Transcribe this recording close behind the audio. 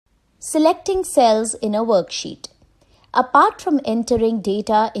Selecting cells in a worksheet. Apart from entering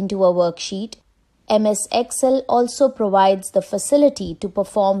data into a worksheet, MS Excel also provides the facility to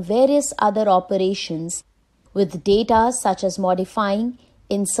perform various other operations with data such as modifying,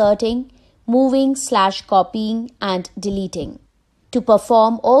 inserting, moving/copying, and deleting. To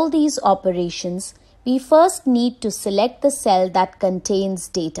perform all these operations, we first need to select the cell that contains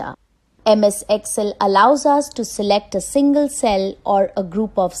data. MS Excel allows us to select a single cell or a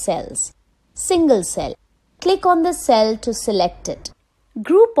group of cells. Single cell. Click on the cell to select it.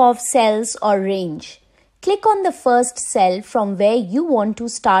 Group of cells or range. Click on the first cell from where you want to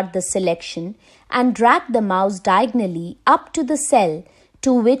start the selection and drag the mouse diagonally up to the cell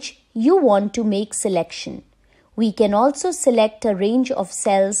to which you want to make selection. We can also select a range of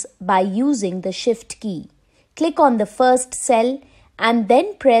cells by using the Shift key. Click on the first cell and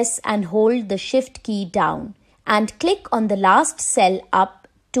then press and hold the Shift key down and click on the last cell up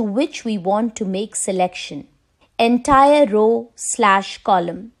to which we want to make selection. Entire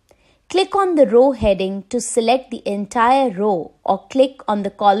row/column. Click on the row heading to select the entire row or click on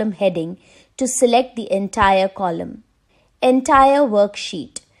the column heading to select the entire column. Entire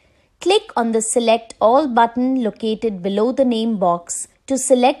worksheet. Click on the Select All button located below the name box to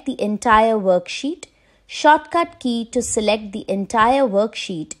select the entire worksheet. Shortcut key to select the entire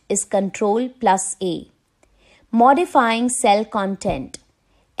worksheet is Ctrl+A. Modifying cell content.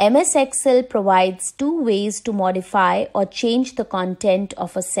 MS Excel provides two ways to modify or change the content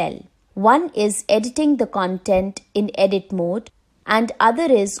of a cell. One is editing the content in edit mode and other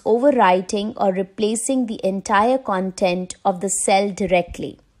is overwriting or replacing the entire content of the cell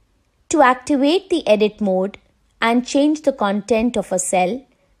directly. To activate the edit mode and change the content of a cell,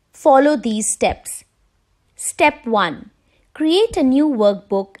 follow these steps. Step 1. Create a new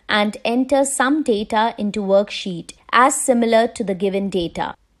workbook and enter some data into worksheet as similar to the given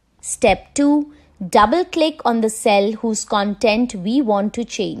data. Step 2. Double-click on the cell whose content we want to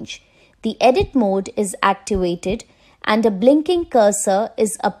change. The edit mode is activated and a blinking cursor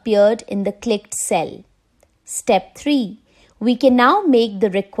is appeared in the clicked cell. Step 3. We can now make the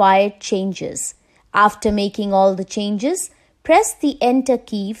required changes. After making all the changes, press the Enter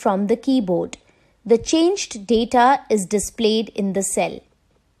key from the keyboard. The changed data is displayed in the cell.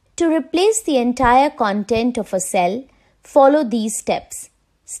 To replace the entire content of a cell, follow these steps.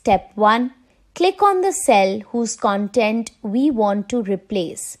 Step 1. Click on the cell whose content we want to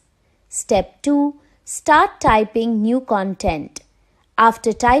replace. Step 2. Start typing new content.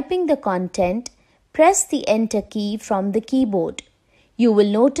 After typing the content, press the Enter key from the keyboard. You will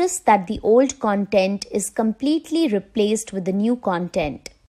notice that the old content is completely replaced with the new content.